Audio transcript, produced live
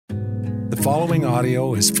following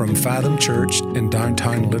audio is from Fathom Church in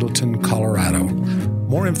downtown Littleton, Colorado.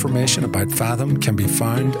 More information about Fathom can be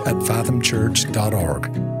found at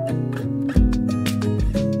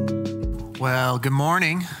fathomchurch.org. Well, good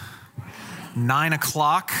morning. 9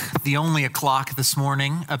 o'clock, the only o'clock this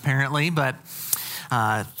morning, apparently, but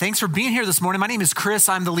thanks for being here this morning. My name is Chris.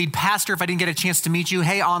 I'm the lead pastor. If I didn't get a chance to meet you,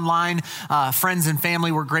 hey, online, friends and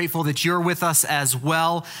family, we're grateful that you're with us as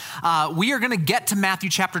well. We are going to get to Matthew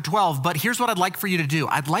chapter 12, but here's what I'd like for you to do.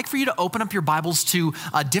 I'd like for you to open up your Bibles to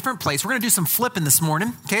a different place. We're going to do some flipping this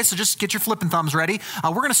morning, okay? So just get your flipping thumbs ready.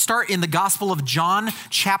 We're going to start in the Gospel of John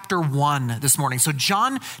chapter 1 this morning. So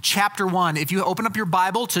John chapter 1, if you open up your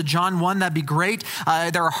Bible to John 1, that'd be great.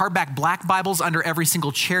 There are hardback black Bibles under every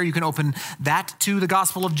single chair. You can open that to the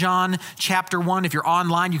Gospel of John, chapter 1. If you're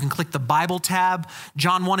online, you can click the Bible tab.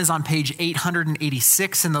 John 1 is on page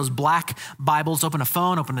 886 in those black Bibles. Open a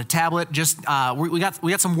phone, open a tablet. Just we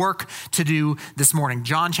got some work to do this morning.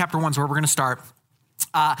 John chapter 1 is where we're going to start.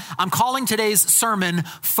 I'm calling today's sermon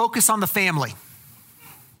 "Focus on the Family."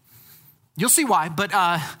 You'll see why, but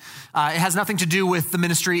it has nothing to do with the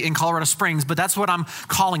ministry in Colorado Springs, but that's what I'm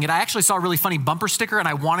calling it. I actually saw a really funny bumper sticker, and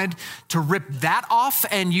I wanted to rip that off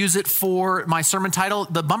and use it for my sermon title.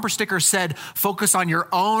 The bumper sticker said, "Focus on your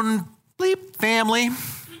own bleep family,"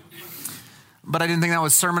 but I didn't think that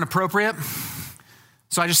was sermon appropriate,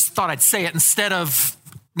 so I just thought I'd say it instead of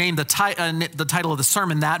name the title of the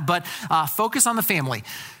sermon that, but focus on the family.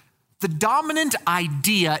 The dominant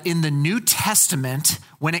idea in the New Testament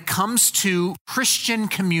when it comes to Christian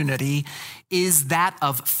community is that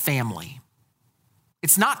of family.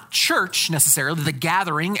 It's not church necessarily, the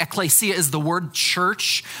gathering. Ecclesia is the word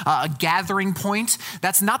church, a gathering point.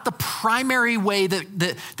 That's not the primary way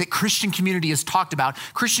that Christian community is talked about.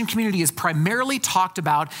 Christian community is primarily talked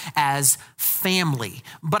about as family.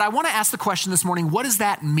 But I want to ask the question this morning, what does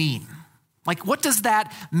that mean? Like, what does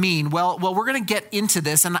that mean? Well, we're going to get into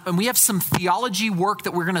this, and we have some theology work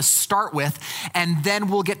that we're going to start with, and then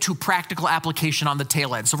we'll get to practical application on the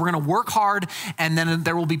tail end. So we're going to work hard, and then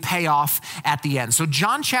there will be payoff at the end. So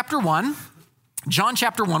John chapter 1,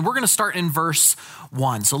 we're going to start in verse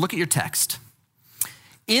 1. So look at your text.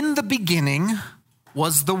 In the beginning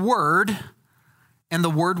was the Word, and the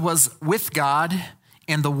Word was with God,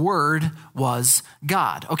 and the Word was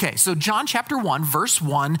God. Okay, so John chapter 1, verse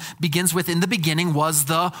 1 begins with, in the beginning was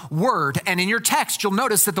the Word. And in your text, you'll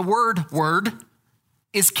notice that the word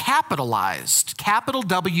is capitalized, capital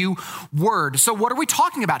W, Word. So what are we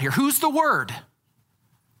talking about here? Who's the Word?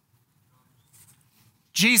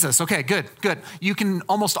 Jesus. Okay, good. You can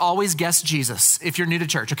almost always guess Jesus if you're new to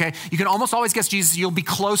church, okay? You can almost always guess Jesus. You'll be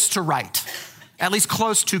close to right, at least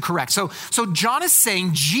close to correct. So John is saying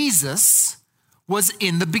Jesus was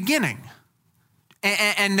in the beginning,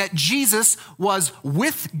 and that Jesus was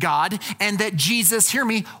with God, and that Jesus, hear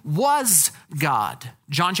me, was God.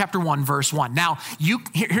 John chapter 1, verse 1. Now,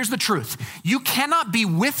 here's the truth. You cannot be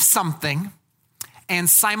with something and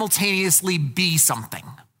simultaneously be something.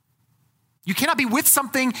 You cannot be with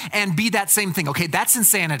something and be that same thing. Okay, that's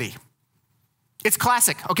insanity. It's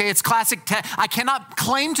classic. Okay, it's classic. I cannot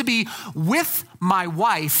claim to be with my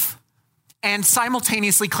wife and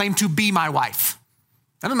simultaneously claim to be my wife.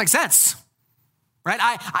 That doesn't make sense, right?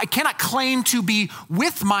 I cannot claim to be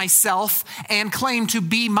with myself and claim to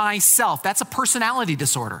be myself. That's a personality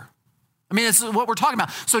disorder. I mean, it's what we're talking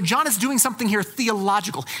about. So John is doing something here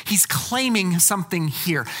theological. He's claiming something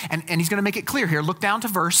here, and he's going to make it clear here. Look down to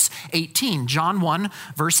verse 18, John 1,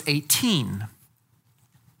 verse 18.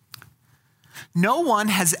 No one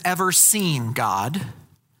has ever seen God.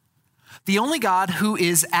 The only God who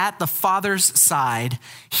is at the Father's side,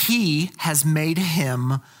 he has made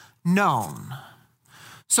him known.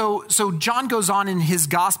 So John goes on in his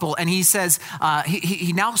gospel and he says,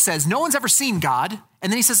 he now says, no one's ever seen God.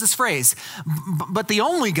 And then he says this phrase, but the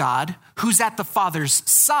only God who's at the Father's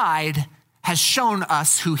side has shown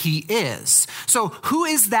us who he is. So who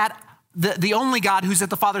is that, the only God who's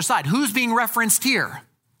at the Father's side? Who's being referenced here?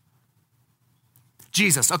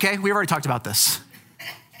 Jesus, okay? We've already talked about this.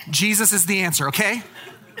 Jesus is the answer, okay?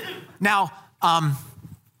 Now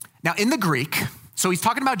in the Greek, so he's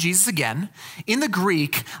talking about Jesus again. In the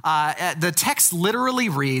Greek, the text literally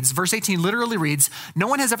reads, verse 18 literally reads, no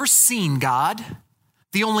one has ever seen God,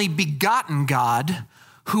 the only begotten God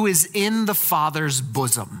who is in the Father's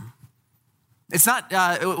bosom. It's not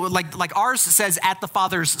like ours says at the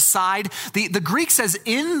Father's side. The Greek says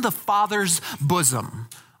in the Father's bosom,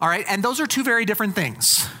 all right? And those are two very different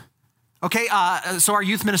things. Okay, so our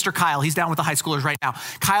youth minister, Kyle, he's down with the high schoolers right now.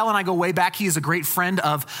 Kyle and I go way back. He is a great friend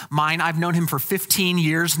of mine. I've known him for 15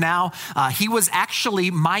 years now. He was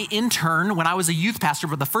actually my intern when I was a youth pastor.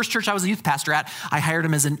 For the first church I was a youth pastor at, I hired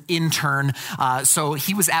him as an intern. So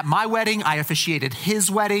he was at my wedding. I officiated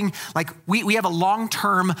his wedding. Like, we have a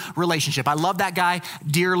long-term relationship. I love that guy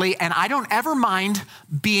dearly, and I don't ever mind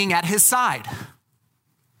being at his side.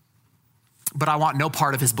 But I want no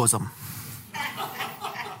part of his bosom.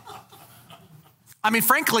 I mean,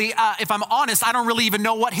 frankly, if I'm honest, I don't really even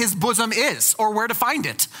know what his bosom is or where to find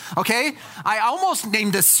it, okay? I almost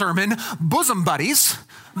named this sermon Bosom Buddies,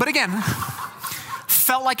 but again,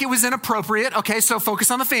 felt like it was inappropriate, okay? So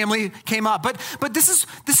Focus on the Family came up. But this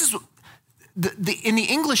is in the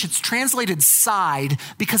English, it's translated side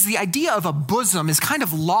because the idea of a bosom is kind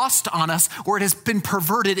of lost on us, or it has been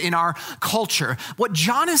perverted in our culture. What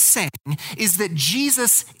John is saying is that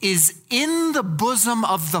Jesus is in the bosom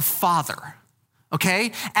of the Father.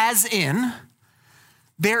 Okay, as in,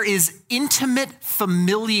 there is intimate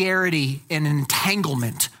familiarity and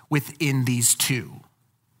entanglement within these two.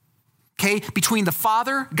 Okay, between the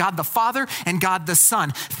Father, and God the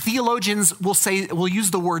Son. Theologians will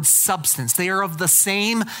use the word substance. They are of the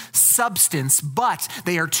same substance, but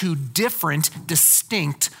they are two different,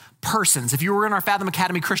 distinct persons. If you were in our Fathom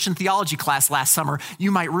Academy Christian theology class last summer,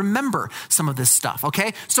 you might remember some of this stuff,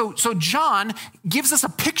 okay? So John gives us a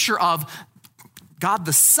picture of God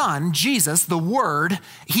the Son, Jesus, the Word.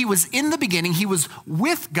 He was in the beginning, he was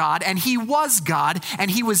with God, and he was God,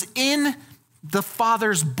 and he was in the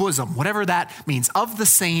Father's bosom, whatever that means, of the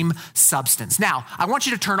same substance. Now, I want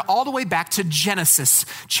you to turn all the way back to Genesis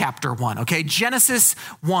chapter 1, okay? Genesis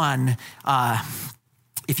 1,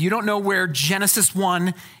 if you don't know where Genesis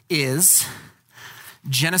 1 is,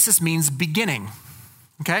 Genesis means beginning,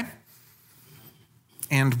 okay?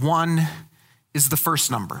 And 1 is the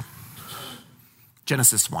first number.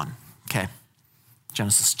 Genesis 1, okay?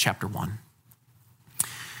 Genesis chapter 1.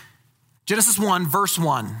 Genesis 1, verse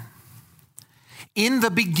 1. In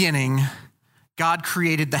the beginning, God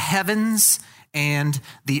created the heavens and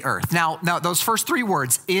the earth. Now those first three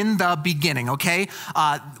words, in the beginning, okay?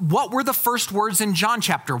 What were the first words in John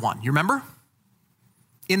chapter 1? You remember?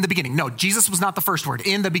 In the beginning. No, Jesus was not the first word.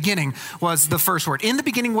 In the beginning was the first word. In the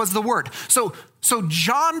beginning was the Word. So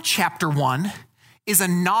John chapter 1 is a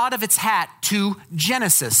nod of its hat to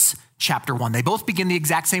Genesis chapter 1. They both begin the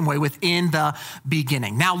exact same way with in the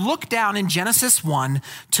beginning. Now look down in Genesis 1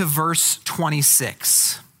 to verse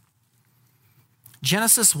 26.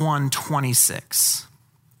 Genesis 1:26.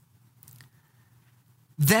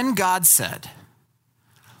 Then God said,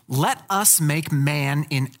 "Let us make man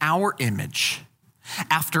in our image,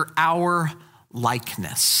 after our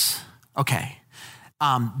likeness." Okay.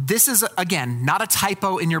 This is, again, not a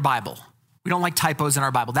typo in your Bible. We don't like typos in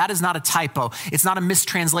our Bible. That is not a typo. It's not a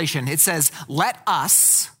mistranslation. It says, let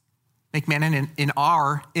us make man in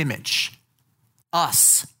our image.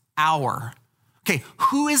 Us, our. Okay,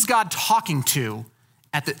 who is God talking to?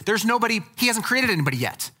 There's nobody, he hasn't created anybody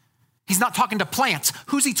yet. He's not talking to plants.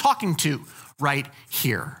 Who's he talking to right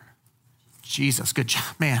here? Jesus, good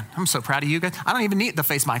job. Man, I'm so proud of you guys. I don't even need the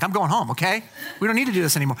face mic. I'm going home, okay? We don't need to do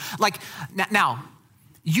this anymore. Like, now,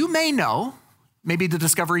 you may know, maybe the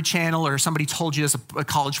Discovery Channel or somebody told you as a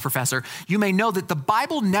college professor, you may know that the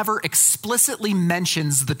Bible never explicitly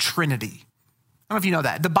mentions the Trinity. I don't know if you know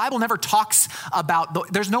that. The Bible never talks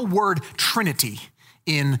about, there's no word Trinity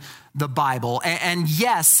in the Bible. And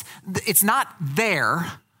yes, it's not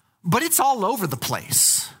there, but it's all over the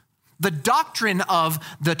place. The doctrine of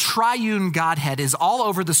the triune Godhead is all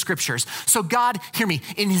over the scriptures. So God, hear me,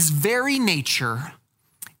 in his very nature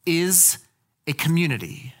is a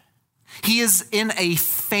community. He is in a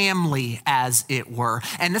family, as it were.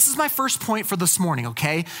 And this is my first point for this morning,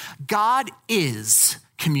 okay? God is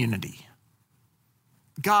community.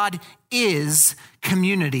 God is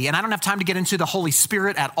community. And I don't have time to get into the Holy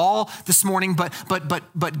Spirit at all this morning,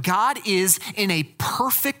 but God is in a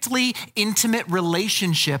perfectly intimate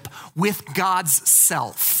relationship with God's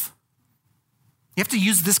self. You have to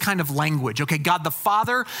use this kind of language, okay? God the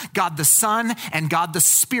Father, God the Son, and God the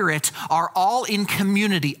Spirit are all in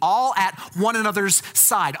community, all at one another's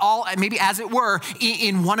side, all maybe as it were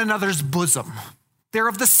in one another's bosom. They're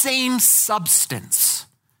of the same substance,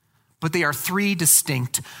 but they are three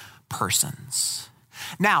distinct persons.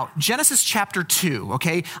 Now, Genesis chapter 2,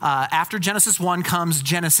 okay? After Genesis 1 comes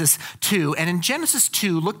Genesis 2. And in Genesis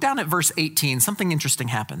 2, look down at verse 18. Something interesting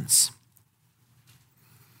happens.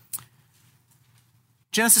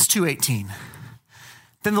 Genesis 2:18.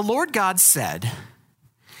 Then the Lord God said,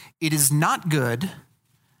 "It is not good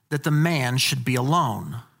that the man should be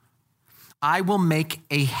alone. I will make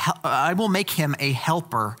him a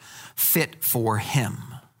helper fit for him.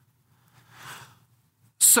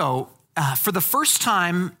 So, for the first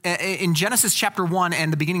time in Genesis chapter 1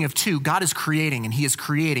 and the beginning of 2, God is creating and he is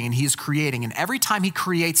creating and he is creating. And every time he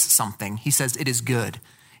creates something, he says, it is good.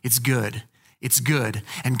 It's good. It's good.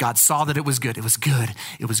 And God saw that it was good. It was good.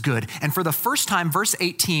 It was good. And for the first time, verse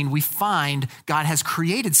 18, we find God has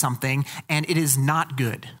created something and it is not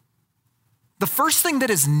good. The first thing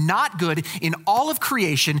that is not good in all of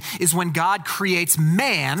creation is when God creates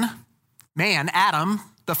man, Adam,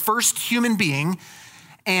 the first human being,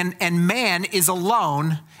 and man is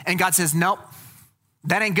alone, and God says, nope,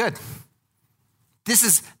 that ain't good. This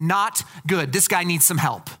is not good. This guy needs some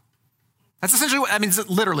help. That's essentially it's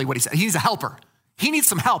literally what he said. He needs a helper. He needs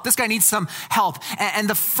some help. This guy needs some help. And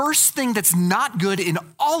the first thing that's not good in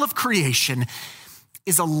all of creation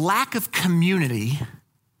is a lack of community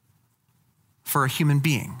for a human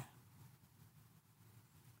being.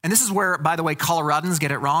 And this is where, by the way, Coloradans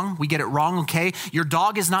get it wrong. We get it wrong, okay? Your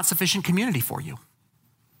dog is not sufficient community for you.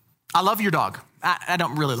 I love your dog. I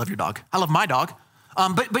don't really love your dog. I love my dog.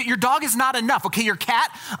 But your dog is not enough, okay? Your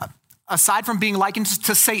cat, aside from being likened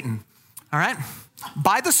to Satan, all right?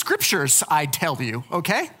 By the scriptures, I tell you,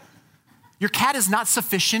 okay? Your cat is not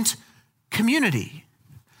sufficient community.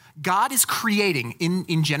 God is creating,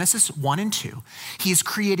 in Genesis 1 and 2, he is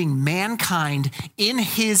creating mankind in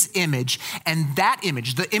his image, and that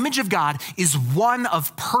image, the image of God, is one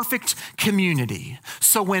of perfect community.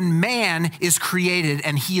 So when man is created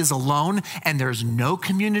and he is alone and there's no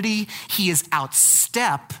community, he is out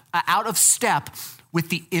of step with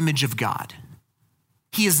the image of God.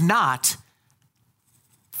 He is not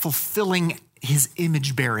fulfilling his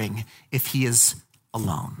image bearing if he is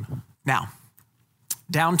alone. Now,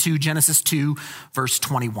 down to Genesis 2, verse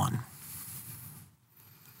 21.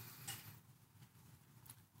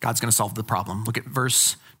 God's going to solve the problem. Look at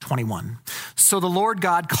verse 21. So the Lord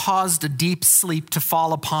God caused a deep sleep to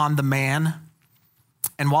fall upon the man,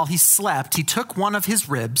 and while he slept, he took one of his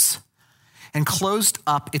ribs and closed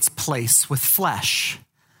up its place with flesh.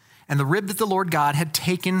 And the rib that the Lord God had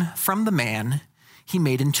taken from the man, he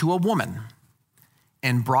made into a woman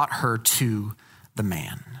and brought her to the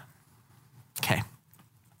man. Okay.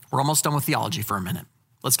 We're almost done with theology for a minute.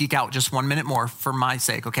 Let's geek out just 1 minute more for my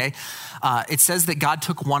sake, okay? It says that God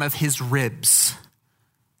took one of his ribs,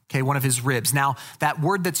 okay, one of his ribs. Now, that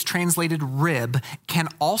word that's translated rib can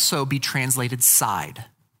also be translated side.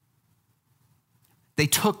 They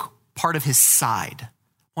took part of his side,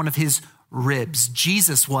 one of his ribs.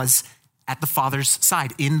 Jesus was at the Father's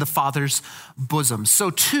side, in the Father's bosom. So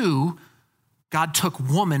too, God took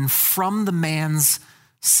woman from the man's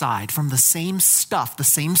side, from the same stuff, the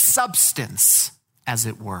same substance, as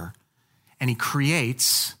it were. And he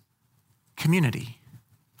creates community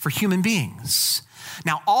for human beings.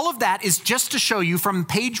 Now, all of that is just to show you from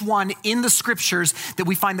page 1 in the scriptures that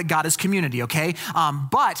we find that God is community, okay?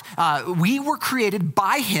 But we were created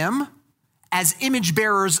by him as image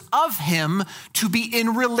bearers of him to be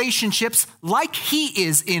in relationships like he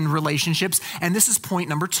is in relationships. And this is point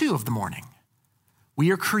number 2 of the morning.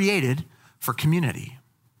 We are created for community.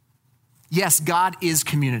 Yes, God is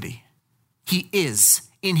community. He is,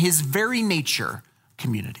 in his very nature,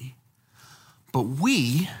 community. But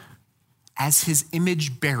we, as his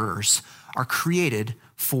image bearers, are created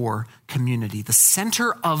for community. The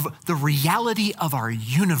center of the reality of our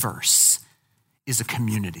universe is a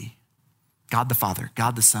community. God the Father,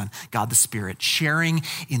 God the Son, God the Spirit, sharing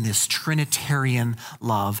in this Trinitarian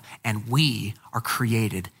love, and we are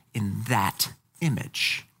created in that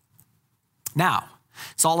image. Now,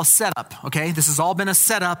 it's all a setup, okay? This has all been a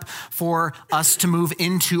setup for us to move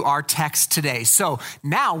into our text today. So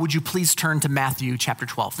now, would you please turn to Matthew chapter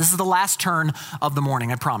 12? This is the last turn of the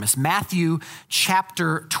morning, I promise. Matthew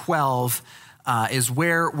chapter 12 is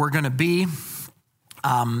where we're going to be.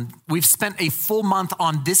 We've spent a full month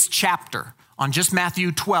on this chapter, on just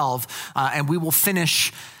Matthew 12, and we will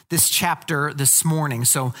finish this chapter this morning.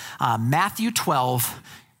 So Matthew 12,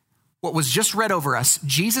 what was just read over us,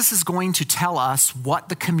 Jesus is going to tell us what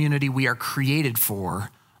the community we are created for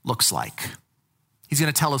looks like. He's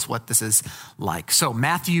going to tell us what this is like. So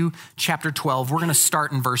Matthew chapter 12, we're going to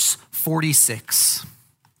start in verse 46.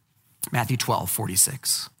 Matthew 12,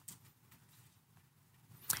 46.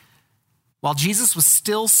 While Jesus was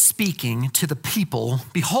still speaking to the people,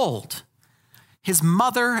 behold, his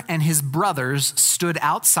mother and his brothers stood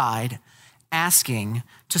outside asking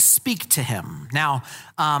to speak to him. Now,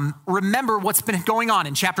 remember what's been going on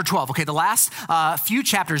in chapter 12. Okay, the last few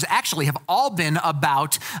chapters actually have all been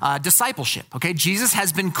about discipleship. Okay, Jesus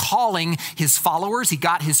has been calling his followers. He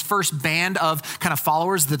got his first band of kind of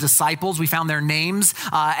followers, the disciples. We found their names.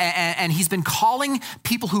 And he's been calling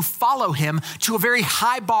people who follow him to a very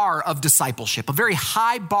high bar of discipleship, a very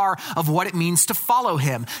high bar of what it means to follow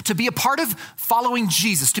him. To be a part of following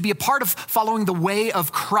Jesus, to be a part of following the way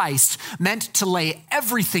of Christ meant to lay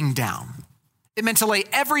everything down. It meant to lay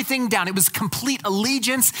everything down. It was complete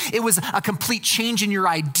allegiance. It was a complete change in your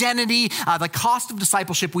identity. The cost of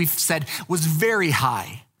discipleship, we've said, was very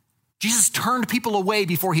high. Jesus turned people away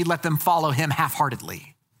before he let them follow him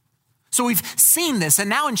half-heartedly. So we've seen this, and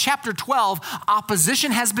now in chapter 12,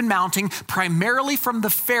 opposition has been mounting primarily from the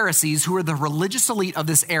Pharisees, who are the religious elite of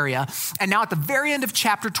this area. And now at the very end of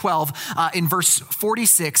chapter 12, in verse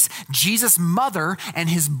 46, Jesus' mother and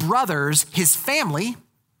his brothers, his family,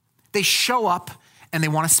 they show up and they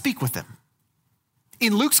want to speak with him.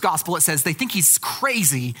 In Luke's gospel, it says they think he's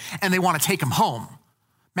crazy and they want to take him home.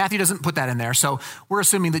 Matthew doesn't put that in there, so we're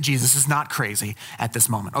assuming that Jesus is not crazy at this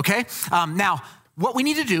moment, okay? Now, what we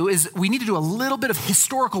need to do is we need to do a little bit of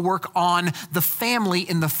historical work on the family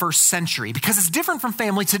in the first century because it's different from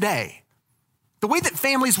family today. The way that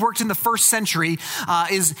families worked in the first century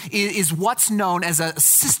is what's known as a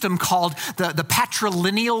system called the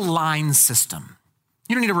patrilineal line system.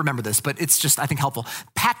 You don't need to remember this, but it's just, I think, helpful.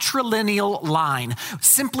 Patrilineal line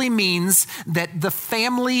simply means that the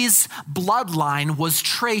family's bloodline was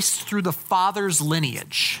traced through the father's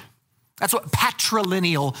lineage. That's what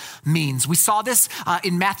patrilineal means. We saw this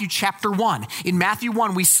in Matthew chapter 1. In Matthew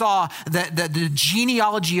 1, we saw that the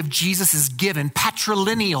genealogy of Jesus is given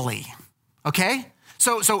patrilineally, okay?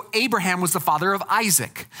 So Abraham was the father of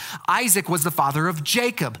Isaac. Isaac was the father of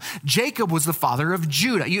Jacob. Jacob was the father of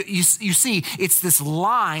Judah. You see, it's this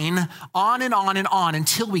line on and on and on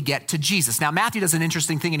until we get to Jesus. Now, Matthew does an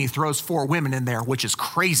interesting thing, and he throws 4 women in there, which is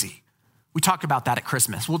crazy. We talked about that at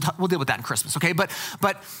Christmas. We'll deal with that in Christmas, okay? But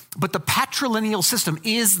the patrilineal system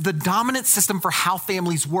is the dominant system for how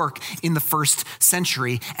families work in the first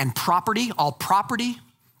century. And property,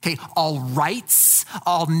 okay, all rights,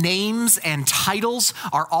 all names and titles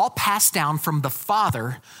are all passed down from the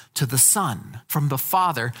father to the son, from the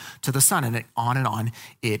father to the son, and on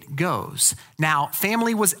it goes. Now,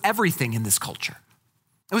 family was everything in this culture.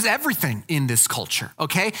 It was everything in this culture,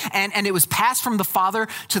 okay? And it was passed from the father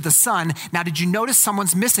to the son. Now, did you notice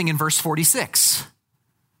someone's missing in verse 46?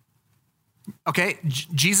 Okay,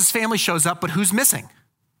 Jesus' family shows up, but who's missing?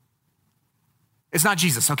 It's not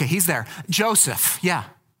Jesus. Okay, he's there. Joseph, yeah,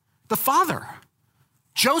 the father.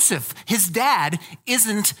 Joseph, his dad,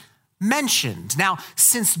 isn't mentioned. Now,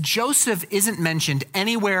 since Joseph isn't mentioned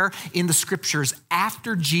anywhere in the scriptures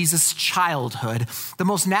after Jesus' childhood, the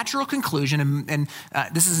most natural conclusion, and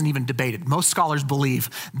this isn't even debated, most scholars believe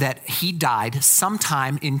that he died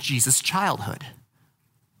sometime in Jesus' childhood.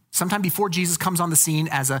 Sometime before Jesus comes on the scene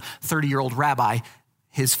as a 30-year-old rabbi,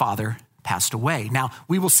 his father passed away. Now,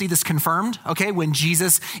 we will see this confirmed, okay, when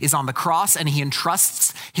Jesus is on the cross and he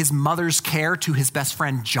entrusts his mother's care to his best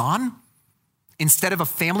friend, John. Instead of a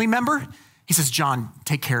family member, he says, John,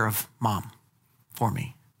 take care of mom for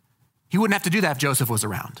me. He wouldn't have to do that if Joseph was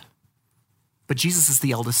around. But Jesus is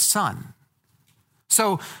the eldest son.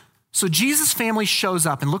 So Jesus' family shows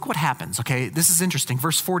up, and look what happens, okay? This is interesting.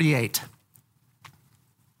 Verse 48.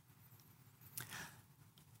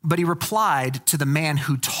 But he replied to the man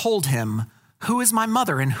who told him, who is my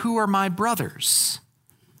mother and who are my brothers?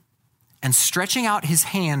 And stretching out his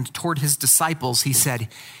hand toward his disciples, he said,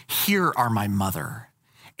 here are my mother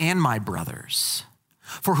and my brothers.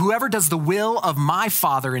 For whoever does the will of my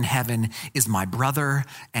Father in heaven is my brother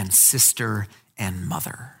and sister and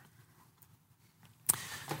mother.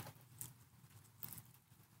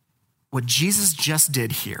 What Jesus just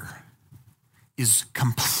did here is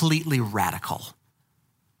completely radical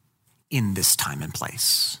in this time and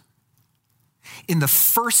place. In the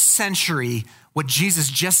first century, what Jesus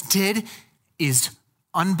just did is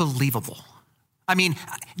unbelievable. I mean,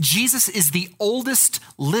 Jesus is the oldest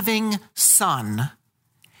living son,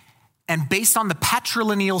 and based on the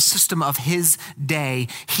patrilineal system of his day,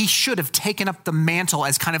 he should have taken up the mantle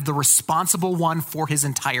as kind of the responsible one for his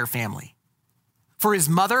entire family. For his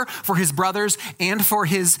mother, for his brothers, and for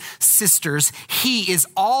his sisters, he is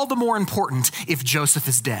all the more important if Joseph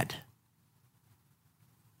is dead.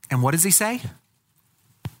 And what does he say?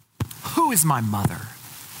 Who is my mother?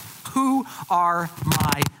 Who are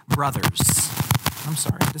my brothers? I'm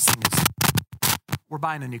sorry, this thing is, we're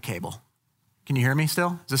buying a new cable. Can you hear me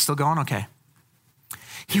still? Is this still going? Okay.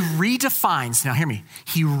 He redefines, now hear me,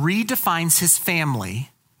 he redefines his family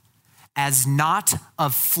as not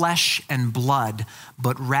of flesh and blood,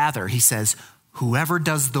 but rather, he says, whoever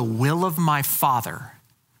does the will of my Father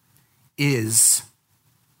is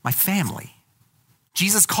my family.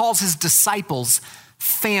 Jesus calls his disciples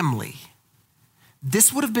family.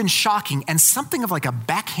 This would have been shocking and something of like a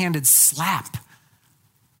backhanded slap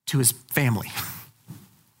to his family.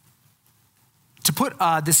 To put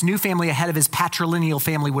this new family ahead of his patrilineal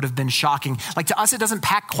family would have been shocking. Like to us, it doesn't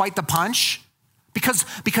pack quite the punch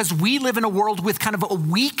because we live in a world with kind of a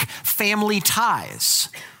weak family ties.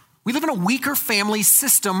 We live in a weaker family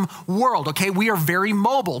system world, okay? We are very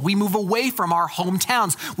mobile. We move away from our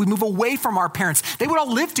hometowns. We move away from our parents. They would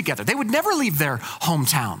all live together. They would never leave their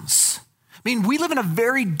hometowns. I mean, we live in a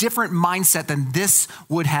very different mindset than this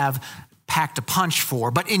would have packed a punch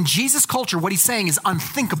for. But in Jesus' culture, what he's saying is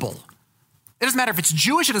unthinkable. It doesn't matter if it's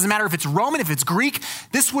Jewish, it doesn't matter if it's Roman, if it's Greek,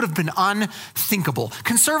 this would have been unthinkable.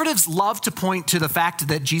 Conservatives love to point to the fact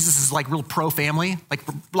that Jesus is like real pro-family, like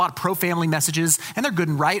a lot of pro-family messages, and they're good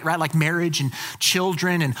and right? Like marriage and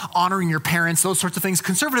children and honoring your parents, those sorts of things.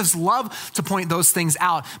 Conservatives love to point those things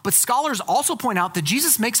out, but scholars also point out that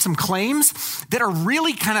Jesus makes some claims that are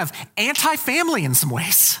really kind of anti-family in some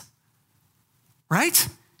ways, right?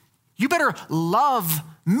 You better love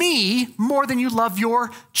me more than you love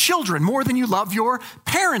your children, more than you love your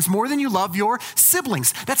parents, more than you love your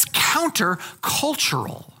siblings. That's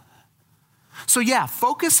counter-cultural. So yeah,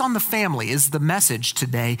 focus on the family is the message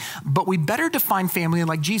today, but we better define family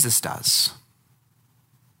like Jesus does.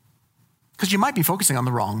 Because you might be focusing on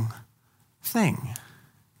the wrong thing.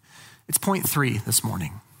 It's point 3 this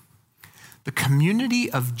morning. The community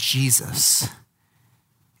of Jesus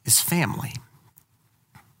is family.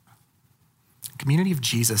 Community of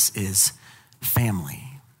Jesus is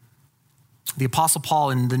family. The Apostle Paul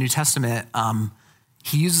in the New Testament,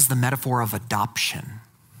 he uses the metaphor of adoption.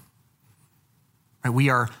 Right? We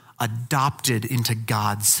are adopted into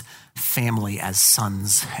God's family as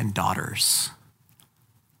sons and daughters.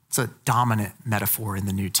 It's a dominant metaphor in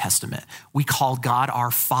the New Testament. We call God our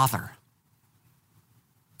Father.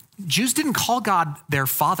 Jews didn't call God their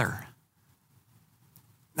Father.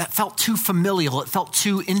 That felt too familial. It felt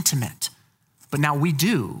too intimate. But now we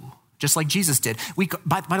do, just like Jesus did.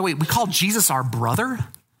 By the way, we call Jesus our brother.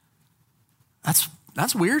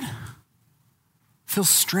 That's weird. Feels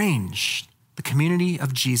strange. The community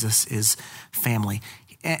of Jesus is family.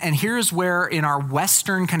 And here's where in our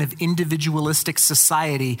Western kind of individualistic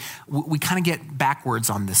society, we kind of get backwards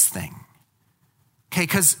on this thing. Okay,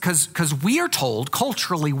 because we are told,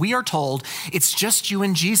 culturally, we are told it's just you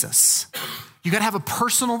and Jesus. You got to have a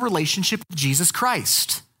personal relationship with Jesus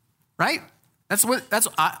Christ, right? That's what,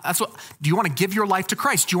 do you want to give your life to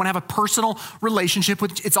Christ? Do you want to have a personal relationship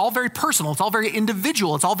with, it's all very personal. It's all very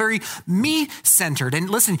individual. It's all very me-centered. And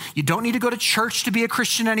listen, you don't need to go to church to be a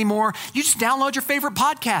Christian anymore. You just download your favorite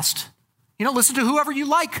podcast. Listen to whoever you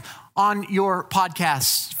like on your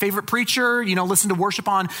podcast. Favorite preacher, listen to worship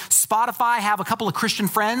on Spotify, have a couple of Christian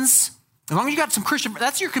friends. As long as you got some Christian,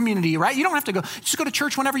 that's your community, right? You don't have to go, just go to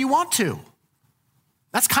church whenever you want to.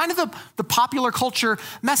 That's kind of the popular culture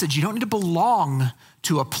message. You don't need to belong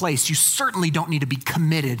to a place. You certainly don't need to be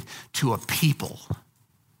committed to a people.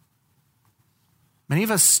 Many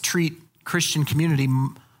of us treat Christian community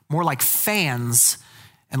more like fans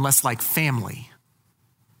and less like family.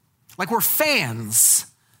 Like we're fans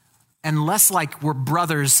and less like we're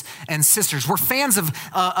brothers and sisters. We're fans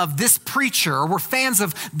of this preacher, or we're fans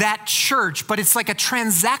of that church, but it's like a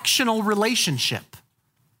transactional relationship.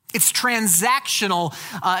 It's transactional.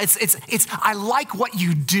 It's I like what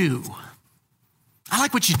you do. I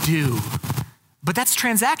like what you do. But that's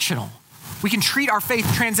transactional. We can treat our faith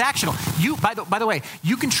transactional. By the way,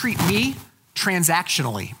 you can treat me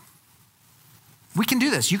transactionally. We can do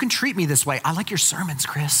this. You can treat me this way. I like your sermons,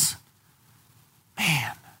 Chris.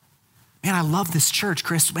 Man, I love this church,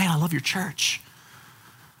 Chris. Man, I love your church.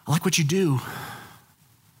 I like what you do.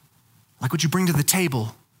 I like what you bring to the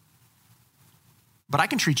table. But I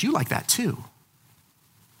can treat you like that too.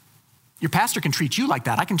 Your pastor can treat you like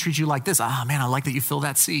that. I can treat you like this. Man, I like that you fill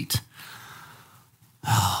that seat.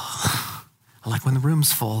 Oh, I like when the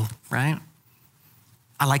room's full, right?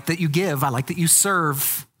 I like that you give. I like that you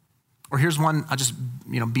serve. Or here's one, I'll just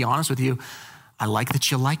be honest with you. I like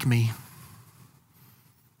that you like me.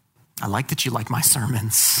 I like that you like my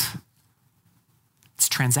sermons. It's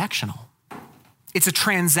transactional. It's a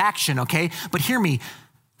transaction, okay? But hear me.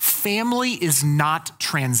 Family is not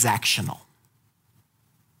transactional.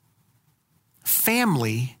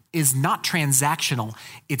 Family is not transactional.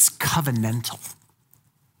 It's covenantal.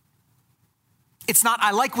 It's not, I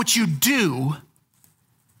like what you do.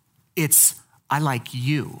 It's, I like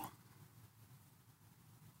you.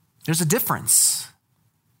 There's a difference.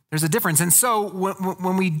 There's a difference. And so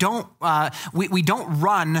when we don't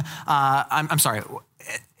run,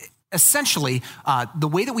 essentially, the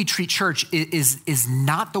way that we treat church is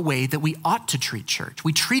not the way that we ought to treat church.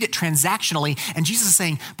 We treat it transactionally, and Jesus is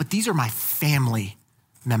saying, but these are my family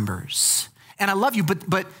members. And I love you,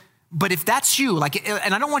 but if that's you,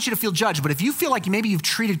 and I don't want you to feel judged, but if you feel like maybe you've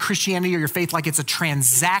treated Christianity or your faith like it's a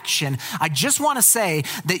transaction, I just want to say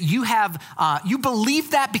that you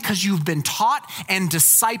believe that because you've been taught and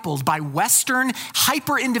discipled by Western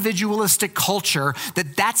hyper-individualistic culture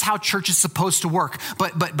that that's how church is supposed to work.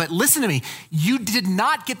 But listen to me, you did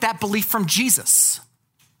not get that belief from Jesus.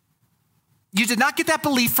 You did not get that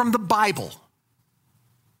belief from the Bible.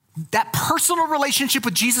 That personal relationship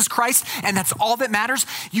with Jesus Christ, and that's all that matters.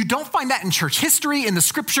 You don't find that in church history, in the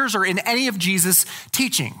scriptures, or in any of Jesus'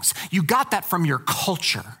 teachings. You got that from your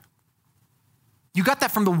culture. You got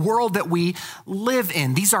that from the world that we live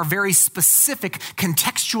in. These are very specific,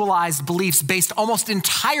 contextualized beliefs based almost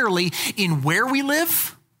entirely in where we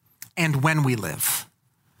live and when we live.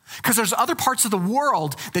 Because there's other parts of the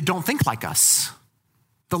world that don't think like us.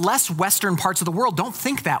 The less Western parts of the world don't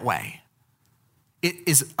think that way. It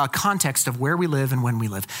is a context of where we live and when we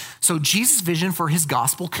live. So Jesus' vision for his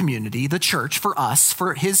gospel community, the church, for us,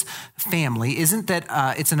 for his family, isn't that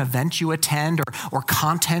it's an event you attend or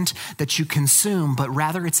content that you consume, but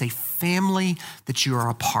rather it's a family that you are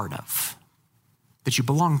a part of, that you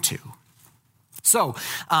belong to. So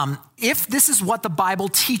if this is what the Bible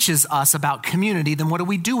teaches us about community, then what do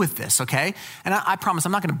we do with this, okay? And I promise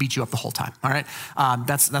I'm not going to beat you up the whole time, all right?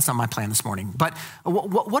 That's not my plan this morning. But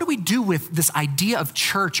what do we do with this idea of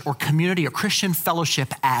church or community or Christian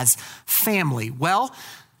fellowship as family? Well,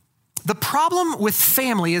 the problem with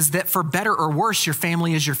family is that for better or worse, your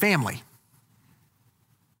family is your family,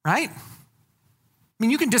 right? I mean,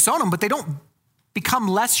 you can disown them, but they don't become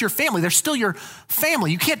less your family. They're still your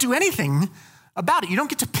family. You can't do anything about it. You don't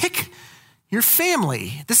get to pick your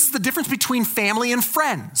family. This is the difference between family and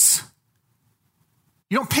friends.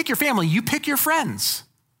 You don't pick your family, you pick your friends.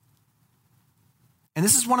 And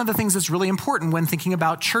this is one of the things that's really important when thinking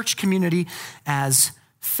about church community as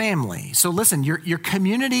family. So listen, your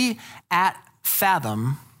community at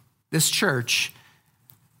Fathom, this church,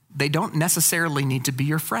 they don't necessarily need to be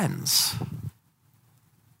your friends.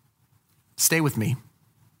 Stay with me,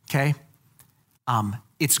 okay?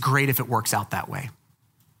 It's great if it works out that way.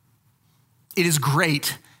 It is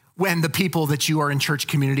great when the people that you are in church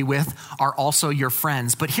community with are also your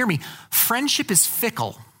friends. But hear me, friendship is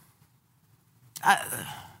fickle.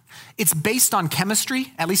 It's based on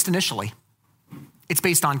chemistry, at least initially. It's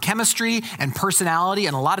based on chemistry and personality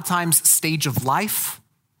and a lot of times stage of life.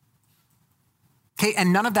 Okay,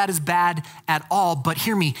 and none of that is bad at all, but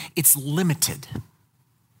hear me, it's limited.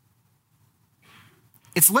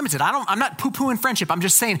 It's limited. I'm not poo-pooing friendship. I'm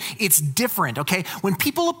just saying it's different, okay? When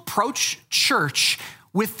people approach church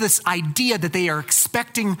with this idea that they are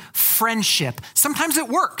expecting friendship, sometimes it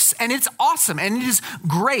works and it's awesome and it is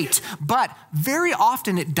great, but very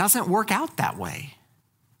often it doesn't work out that way,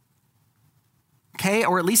 okay?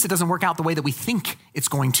 Or at least it doesn't work out the way that we think it's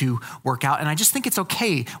going to work out. And I just think it's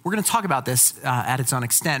okay. We're going to talk about this at its own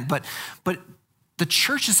extent, but the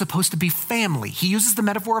church is supposed to be family. He uses the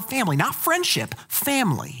metaphor of family, not friendship,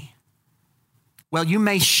 family. Well, you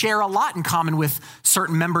may share a lot in common with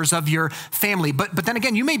certain members of your family, but then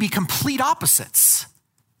again, you may be complete opposites.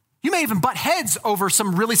 You may even butt heads over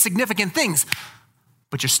some really significant things,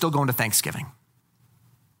 but you're still going to Thanksgiving.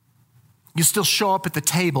 You still show up at the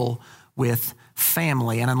table with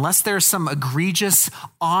family, and unless there's some egregious,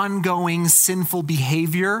 ongoing, sinful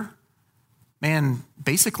behavior, man,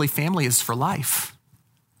 basically family is for life.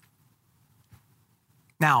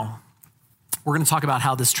 Now, we're going to talk about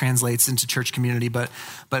how this translates into church community, but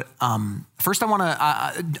first I want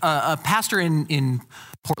to, a pastor in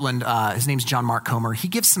Portland, his name's John Mark Comer. He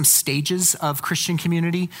gives some stages of Christian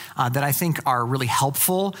community that I think are really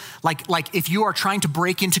helpful. Like if you are trying to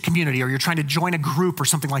break into community or you're trying to join a group or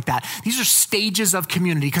something like that, these are stages of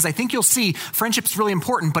community because I think you'll see friendship's really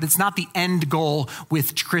important, but it's not the end goal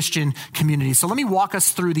with Christian community. So let me walk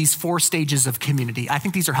us through these 4 stages of community. I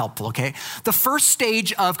think these are helpful, okay? The first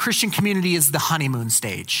stage of Christian community is the honeymoon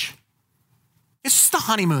stage. It's just the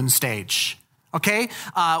honeymoon stage, okay?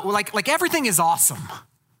 Like everything is awesome.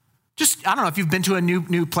 Just, I don't know if you've been to a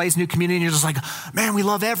new place, new community, and you're just like, man, we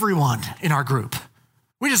love everyone in our group.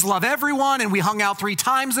 We just love everyone, and we hung out 3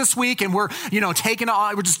 times this week, and we're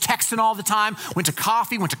just texting all the time. Went to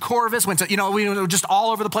coffee, went to Corvus, we were just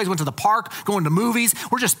all over the place, went to the park, going to movies.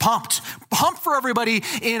 We're just pumped for everybody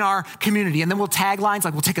in our community. And then we'll tag lines,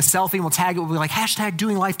 like we'll take a selfie, and we'll tag it, we'll be like, #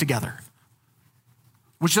 doing life together.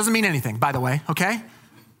 which doesn't mean anything, by the way, okay?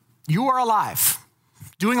 You are alive.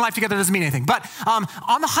 Doing life together doesn't mean anything. But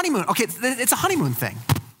on the honeymoon, okay, it's a honeymoon thing.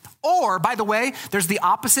 Or, by the way, there's the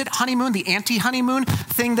opposite honeymoon, the anti-honeymoon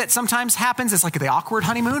thing that sometimes happens. It's like the awkward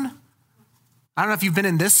honeymoon. I don't know if you've been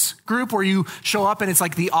in this group where you show up and it's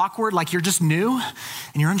like the awkward, like you're just new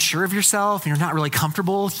and you're unsure of yourself and you're not really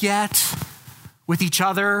comfortable yet with each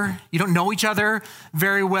other. You don't know each other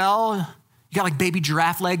very well. You got like baby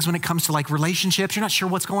giraffe legs when it comes to like relationships. You're not sure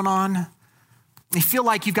what's going on. You feel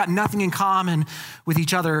like you've got nothing in common with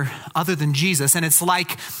each other than Jesus. And it's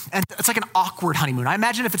like an awkward honeymoon. I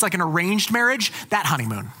imagine if it's like an arranged marriage, that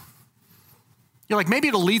honeymoon. You're like, maybe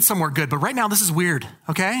it'll lead somewhere good, but right now this is weird,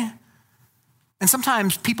 okay? And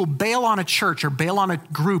sometimes people bail on a church or bail on a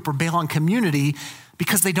group or bail on community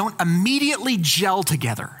because they don't immediately gel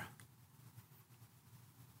together.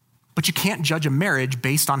 But you can't judge a marriage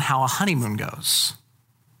based on how a honeymoon goes.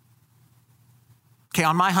 Okay,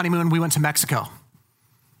 on my honeymoon, we went to Mexico,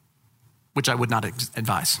 which I would not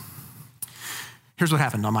advise. Here's what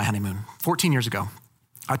happened on my honeymoon. 14 years ago,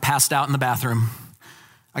 I passed out in the bathroom.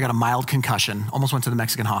 I got a mild concussion, almost went to the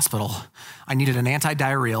Mexican hospital. I needed an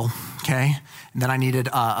anti-diarrheal, okay? And then I needed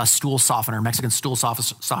a stool softener, Mexican stool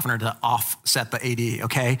softener to offset the AD,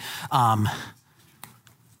 okay?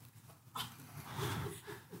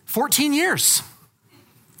 14 years.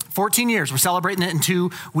 14 years. We're celebrating it in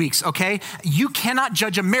 2 weeks, okay? You cannot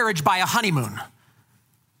judge a marriage by a honeymoon.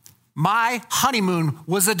 My honeymoon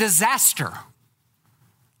was a disaster.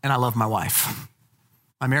 And I love my wife.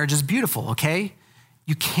 My marriage is beautiful, okay?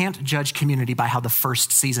 You can't judge community by how the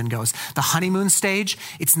first season goes. The honeymoon stage,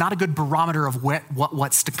 it's not a good barometer of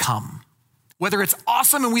what's to come. Whether it's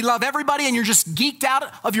awesome and we love everybody and you're just geeked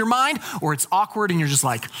out of your mind, or it's awkward and you're just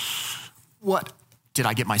like, what did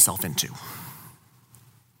I get myself into?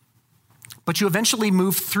 But you eventually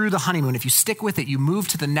move through the honeymoon. If you stick with it, you move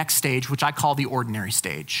to the next stage, which I call the ordinary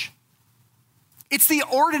stage. It's the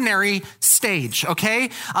ordinary stage, okay?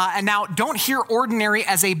 And now don't hear ordinary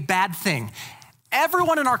as a bad thing.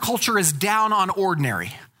 Everyone in our culture is down on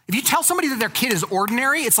ordinary. If you tell somebody that their kid is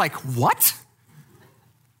ordinary, it's like, what?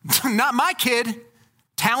 Not my kid.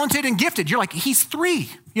 Talented and gifted. You're like, he's 3.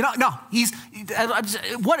 You know, no,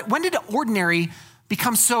 when did ordinary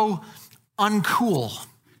become so uncool?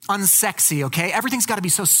 Unsexy, okay? Everything's got to be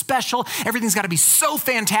so special. Everything's got to be so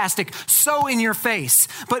fantastic, so in your face.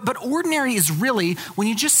 But ordinary is really when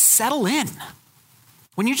you just settle in.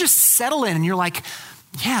 When you just settle in and you're like,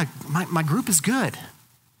 yeah, my group is good.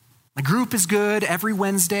 My group is good every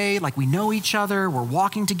Wednesday. Like we know each other. We're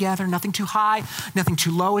walking together. Nothing too high, nothing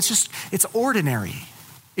too low. It's ordinary.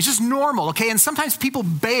 It's just normal, okay? And sometimes people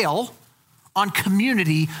bail on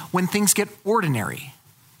community when things get ordinary.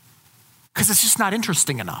 Because it's just not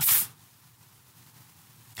interesting enough.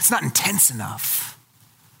 It's not intense enough.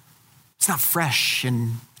 It's not fresh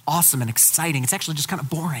and awesome and exciting. It's actually just kind of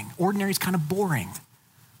boring. Ordinary is kind of boring.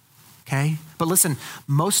 Okay? But listen,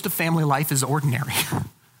 most of family life is ordinary.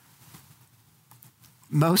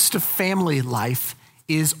 Most of family life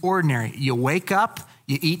is ordinary. You wake up,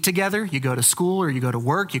 you eat together, you go to school or you go to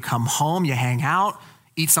work, you come home, you hang out,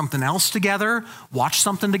 eat something else together, watch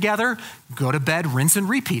something together, go to bed, rinse and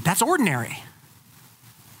repeat. That's ordinary.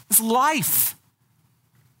 It's life.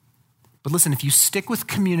 But listen, if you stick with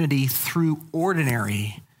community through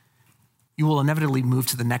ordinary, you will inevitably move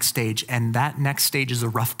to the next stage, and that next stage is a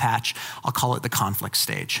rough patch. I'll call it the conflict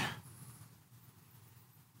stage.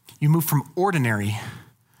 You move from ordinary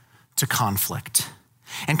to conflict.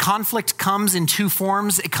 And conflict comes in 2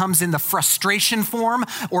 forms. It comes in the frustration form,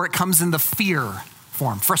 or it comes in the fear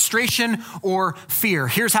form. Frustration or fear.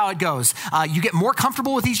 Here's how it goes. You get more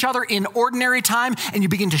comfortable with each other in ordinary time, and you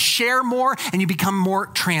begin to share more, and you become more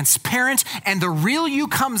transparent, and the real you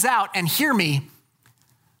comes out. And hear me,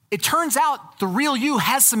 it turns out the real you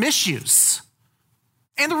has some issues,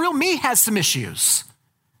 and the real me has some issues.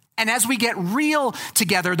 And as we get real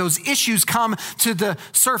together, those issues come to the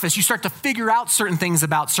surface. You start to figure out certain things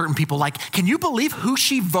about certain people, like, can you believe who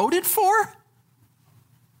she voted for?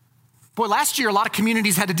 Boy, last year, a lot of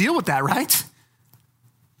communities had to deal with that, right?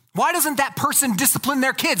 Why doesn't that person discipline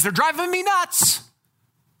their kids? They're driving me nuts.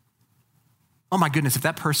 Oh my goodness, if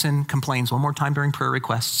that person complains one more time during prayer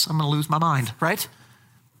requests, I'm going to lose my mind, right?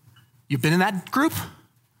 You've been in that group?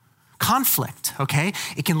 Conflict, okay?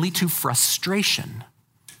 It can lead to frustration.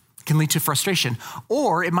 It can lead to frustration.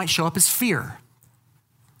 Or it might show up as fear.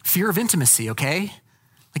 Fear of intimacy, okay?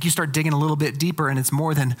 Like you start digging a little bit deeper and it's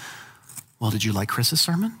more than, well, did you like Chris's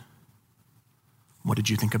sermon? What did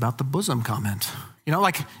you think about the bosom comment? You know,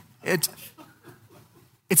 like it's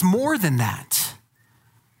more than that.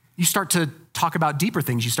 You start to talk about deeper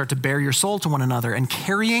things. You start to bare your soul to one another, and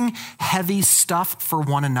carrying heavy stuff for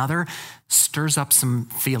one another stirs up some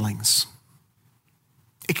feelings.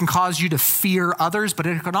 It can cause you to fear others, but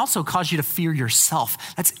it can also cause you to fear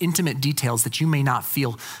yourself. That's intimate details that you may not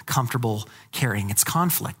feel comfortable carrying. It's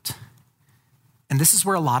conflict. And this is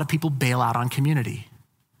where a lot of people bail out on community.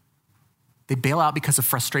 They bail out because of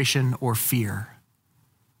frustration or fear.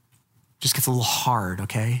 It just gets a little hard,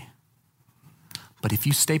 okay? But if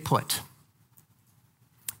you stay put,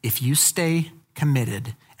 if you stay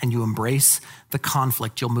committed and you embrace the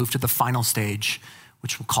conflict, you'll move to the final stage,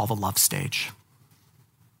 which we'll call the love stage.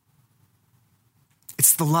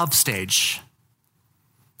 It's the love stage.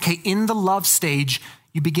 Okay, in the love stage,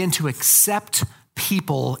 you begin to accept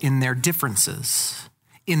people in their differences,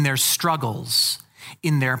 in their struggles,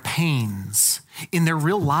 in their pains, in their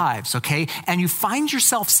real lives, okay? And you find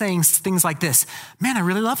yourself saying things like this, man, I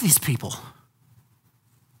really love these people.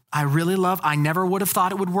 I never would have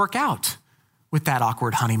thought it would work out with that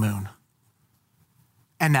awkward honeymoon.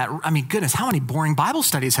 And goodness, how many boring Bible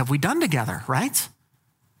studies have we done together, right?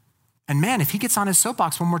 And man, if he gets on his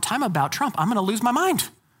soapbox one more time about Trump, I'm going to lose my mind.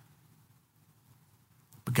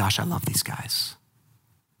 But gosh, I love these guys.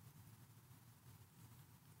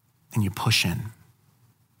 And you push in.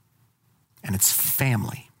 And it's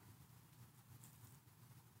family.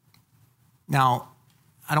 Now,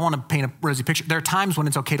 I don't want to paint a rosy picture. There are times when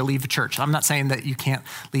it's okay to leave a church. I'm not saying that you can't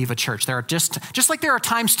leave a church. There are just like there are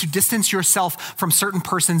times to distance yourself from certain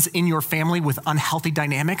persons in your family with unhealthy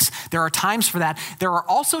dynamics. There are times for that. There are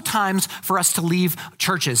also times for us to leave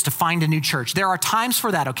churches, to find a new church. There are times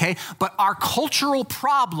for that, okay? But our cultural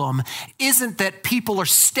problem isn't that people are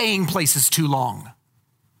staying places too long.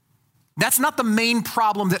 That's not the main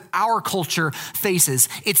problem that our culture faces.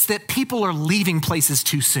 It's that people are leaving places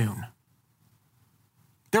too soon.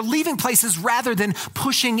 They're leaving places rather than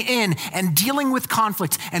pushing in and dealing with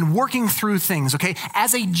conflict and working through things, okay?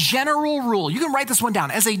 As a general rule, you can write this one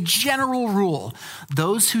down. As a general rule,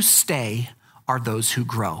 those who stay are those who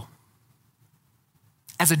grow.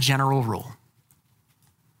 As a general rule.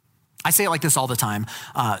 I say it like this all the time.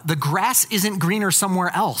 The grass isn't greener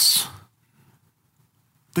somewhere else.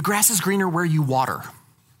 The grass is greener where you water.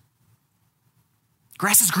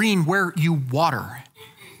 Grass is green where you water.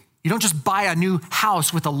 You don't just buy a new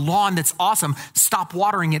house with a lawn that's awesome, stop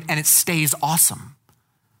watering it, and it stays awesome.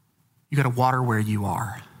 You got to water where you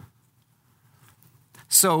are.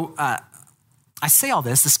 So I say all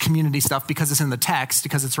this community stuff because it's in the text,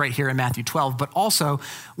 because it's right here in Matthew 12, but also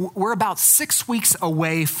we're about 6 weeks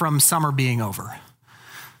away from summer being over.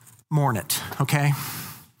 Mourn it, okay?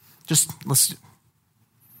 Let's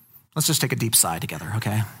just take a deep sigh together,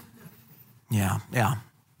 okay? Yeah.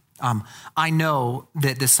 I know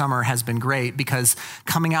that this summer has been great because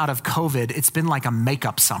coming out of COVID, it's been like a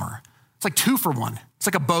makeup summer. It's like 2 for 1. It's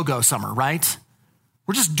like a BOGO summer, right?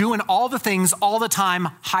 We're just doing all the things all the time,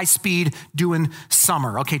 high speed, doing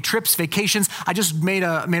summer. Okay, trips, vacations. I just made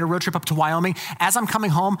a road trip up to Wyoming. As I'm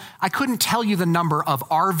coming home, I couldn't tell you the number of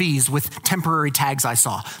RVs with temporary tags I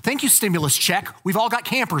saw. Thank you, stimulus check. We've all got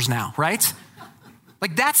campers now, right?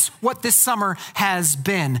 Like that's what this summer has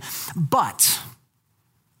been. But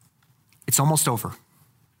it's almost over.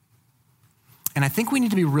 And I think we need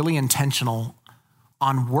to be really intentional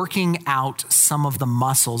on working out some of the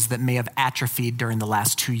muscles that may have atrophied during the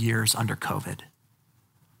last 2 years under COVID.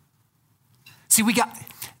 See,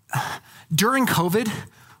 during COVID,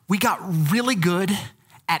 we got really good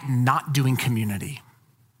at not doing community.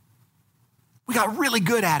 We got really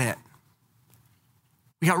good at it.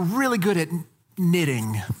 We got really good at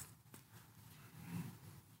knitting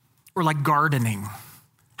or like gardening.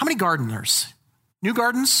 How many gardeners? New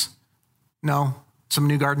gardens? No, some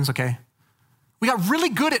new gardens, okay. We got really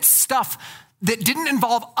good at stuff that didn't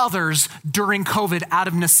involve others during COVID out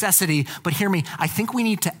of necessity. But hear me, I think we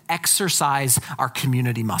need to exercise our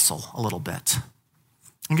community muscle a little bit.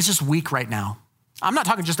 I think it's just weak right now. I'm not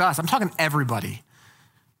talking just us, I'm talking everybody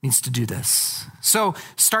needs to do this. So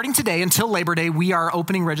starting today until Labor Day, we are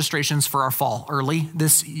opening registrations for our fall early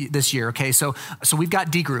this year, okay? So we've got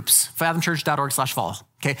D groups, fathomchurch.org/fall,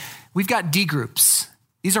 okay? We've got D groups.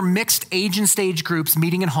 These are mixed age and stage groups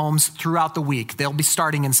meeting in homes throughout the week. They'll be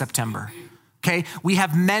starting in September, okay? We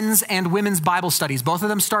have men's and women's Bible studies, both of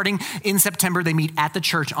them starting in September. They meet at the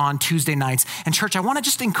church on Tuesday nights. And church, I wanna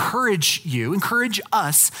just encourage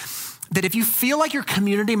us that if you feel like your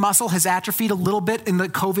community muscle has atrophied a little bit in the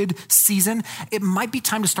COVID season, it might be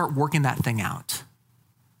time to start working that thing out.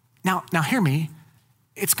 Now hear me,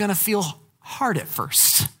 it's gonna feel hard at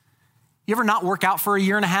first. You ever not work out for a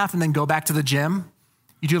year and a half and then go back to the gym?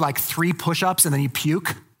 You do like 3 push-ups and then you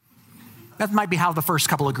puke? That might be how the first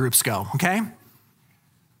couple of groups go, okay?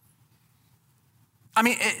 I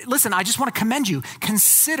mean, listen, I just want to commend you.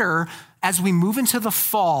 Consider as we move into the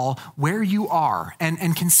fall where you are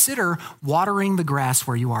and consider watering the grass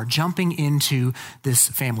where you are, jumping into this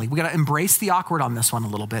family. We got to embrace the awkward on this one a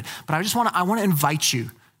little bit, but I want to invite you.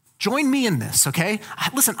 Join me in this, okay?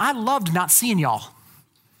 Listen, I loved not seeing y'all.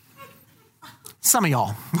 Some of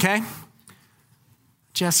y'all, okay?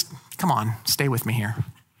 Just come on, stay with me here.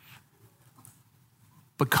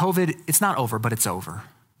 But COVID, it's not over, but it's over.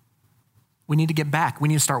 We need to get back. We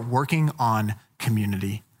need to start working on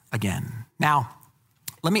community again. Now,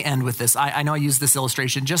 let me end with this. I know I used this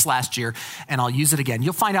illustration just last year, and I'll use it again.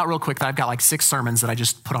 You'll find out real quick that I've got like 6 sermons that I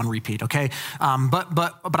just put on repeat, okay?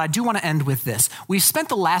 But I do want to end with this. We spent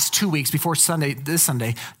the last 2 weeks before this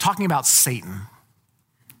Sunday, talking about Satan,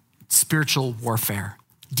 spiritual warfare,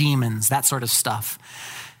 demons, that sort of stuff.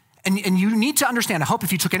 And you need to understand, I hope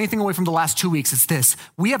if you took anything away from the last 2 weeks, it's this.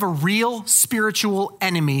 We have a real spiritual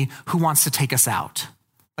enemy who wants to take us out.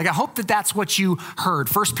 Like, I hope that that's what you heard.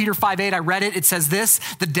 1 Peter 5:8, I read it. It says this: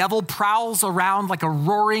 the devil prowls around like a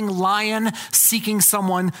roaring lion seeking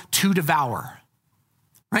someone to devour.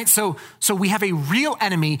 Right? So we have a real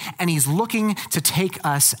enemy and he's looking to take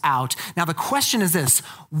us out. Now, the question is this: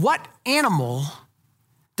 what animal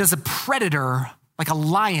does a predator like a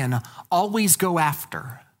lion always go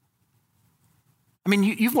after? I mean,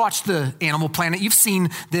 you've watched the Animal Planet. You've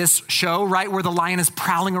seen this show, right, where the lion is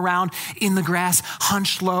prowling around in the grass,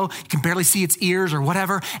 hunched low. You can barely see its ears or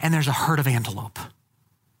whatever, and there's a herd of antelope.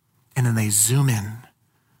 And then they zoom in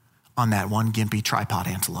on that one gimpy tripod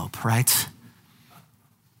antelope, right?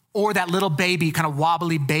 Or that little baby, kind of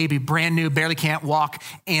wobbly baby, brand new, barely can't walk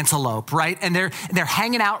antelope, right? And they're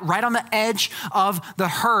hanging out right on the edge of the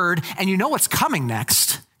herd, and you know what's coming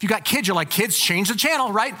next. If you got kids, you're like, kids, change the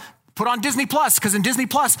channel, right? Put on Disney Plus, because in Disney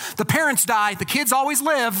Plus, the parents die, the kids always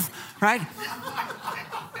live, right?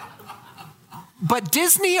 But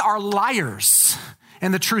Disney are liars,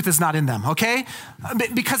 and the truth is not in them, okay?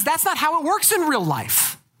 Because that's not how it works in real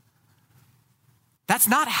life. That's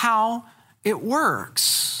not how it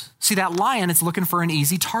works. See, that lion is looking for an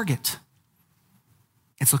easy target.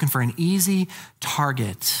 It's looking for an easy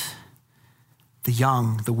target. The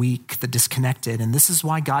young, the weak, the disconnected. And this is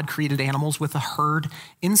why God created animals with a herd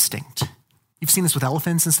instinct. You've seen this with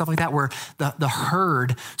elephants and stuff like that, where the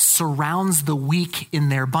herd surrounds the weak in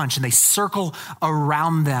their bunch and they circle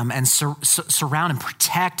around them and surround and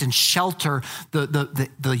protect and shelter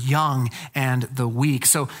the young and the weak.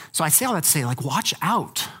 So I say all that to say, like, watch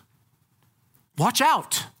out. Watch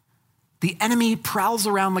out. The enemy prowls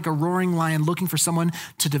around like a roaring lion looking for someone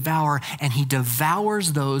to devour, and he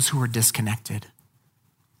devours those who are disconnected.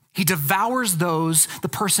 He devours the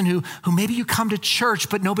person who maybe you come to church,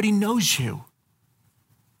 but nobody knows you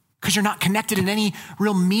because you're not connected in any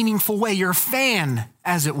real meaningful way. You're a fan,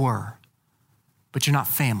 as it were, but you're not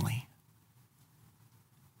family.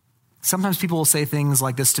 Sometimes people will say things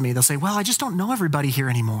like this to me. They'll say, well, I just don't know everybody here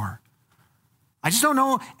anymore. I just don't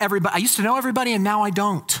know everybody. I used to know everybody, and now I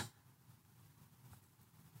don't.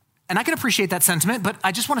 And I can appreciate that sentiment, but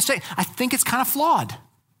I just want to say, I think it's kind of flawed.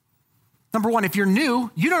 Number one, if you're new,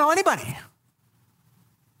 you don't know anybody.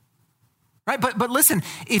 Right? But listen,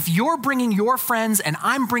 if you're bringing your friends and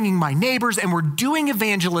I'm bringing my neighbors and we're doing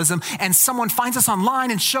evangelism and someone finds us online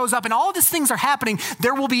and shows up and all these things are happening,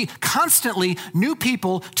 there will be constantly new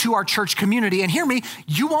people to our church community. And hear me,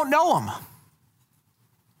 you won't know them.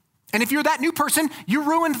 And if you're that new person, you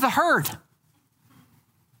ruined the herd.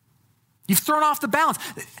 You've thrown off the balance.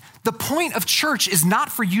 The point of church is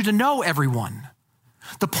not for you to know everyone.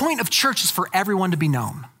 The point of church is for everyone to be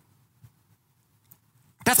known.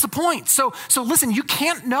 That's the point. So listen, you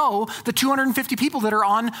can't know the 250 people that are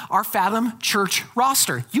on our Fathom Church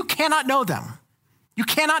roster. You cannot know them. You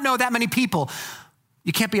cannot know that many people.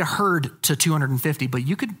 You can't be a herd to 250, but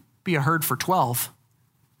you could be a herd for 12.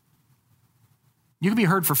 You could be a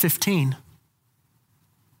herd for 15.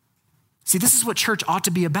 See, this is what church ought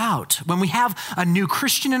to be about. When we have a new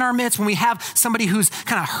Christian in our midst, when we have somebody who's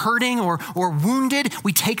kind of hurting or wounded,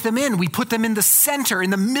 we take them in. We put them in the center, in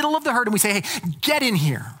the middle of the herd, and we say, hey, get in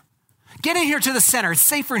here. Get in here to the center. It's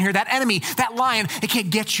safer in here. That enemy, that lion, it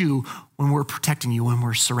can't get you when we're protecting you, when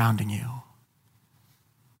we're surrounding you.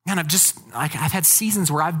 And I've had seasons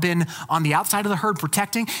where I've been on the outside of the herd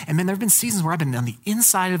protecting, and then there have been seasons where I've been on the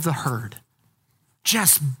inside of the herd,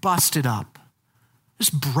 just busted up.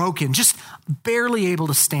 Just broken, just barely able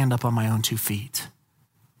to stand up on my own 2 feet.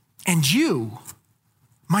 And you,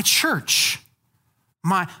 my church,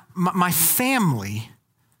 my family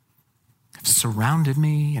have surrounded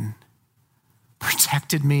me and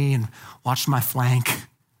protected me and watched my flank.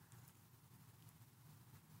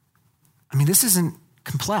 I mean, this isn't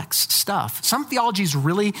complex stuff. Some theology is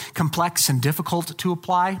really complex and difficult to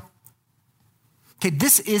apply. Okay,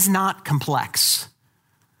 this is not complex,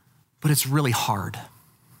 but it's really hard.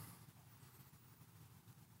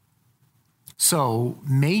 So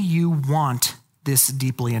may you want this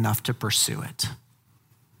deeply enough to pursue it.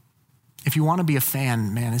 If you want to be a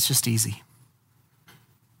fan, man, it's just easy.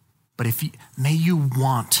 But may you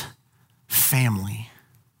want family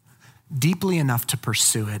deeply enough to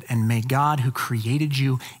pursue it, and may God, who created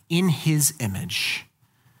you in his image,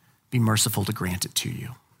 be merciful to grant it to you.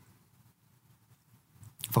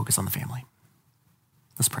 Focus on the family.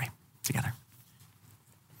 Let's pray together.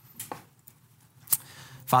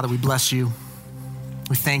 Father, we bless you.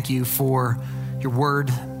 We thank you for your word.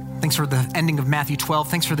 Thanks for the ending of Matthew 12.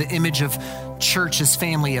 Thanks for the image of church as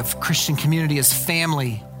family, of Christian community as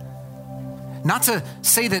family. Not to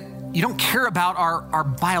say that you don't care about our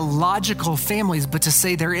biological families, but to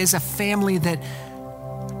say there is a family that's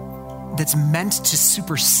meant to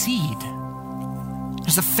supersede.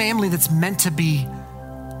 There's a family that's meant to be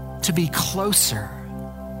closer.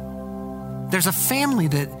 There's a family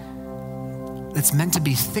that's meant to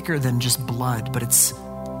be thicker than just blood, but it's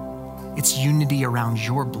unity around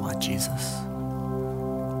your blood, Jesus.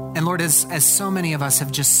 And Lord, as so many of us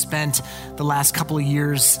have just spent the last couple of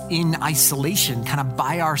years in isolation, kind of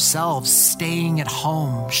by ourselves, staying at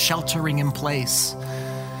home, sheltering in place,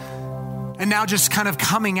 and now just kind of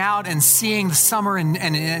coming out and seeing the summer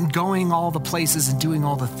and going all the places and doing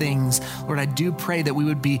all the things, Lord, I do pray that we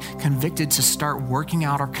would be convicted to start working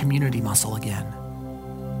out our community muscle again.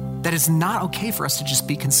 That it's not okay for us to just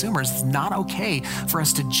be consumers. It's not okay for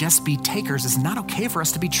us to just be takers. It's not okay for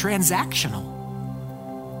us to be transactional.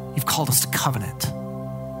 You've called us to covenant.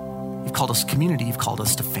 You've called us to community. You've called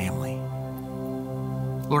us to family.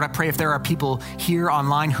 Lord, I pray if there are people here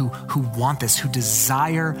online who want this, who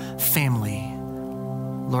desire family,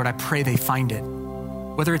 Lord, I pray they find it.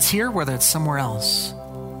 Whether it's here, whether it's somewhere else,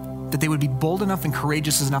 that they would be bold enough and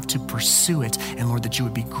courageous enough to pursue it. And Lord, that you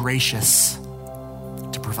would be gracious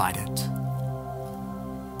to provide it.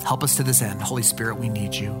 Help us to this end. Holy Spirit, we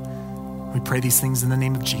need you. We pray these things in the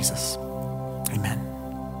name of Jesus. Amen.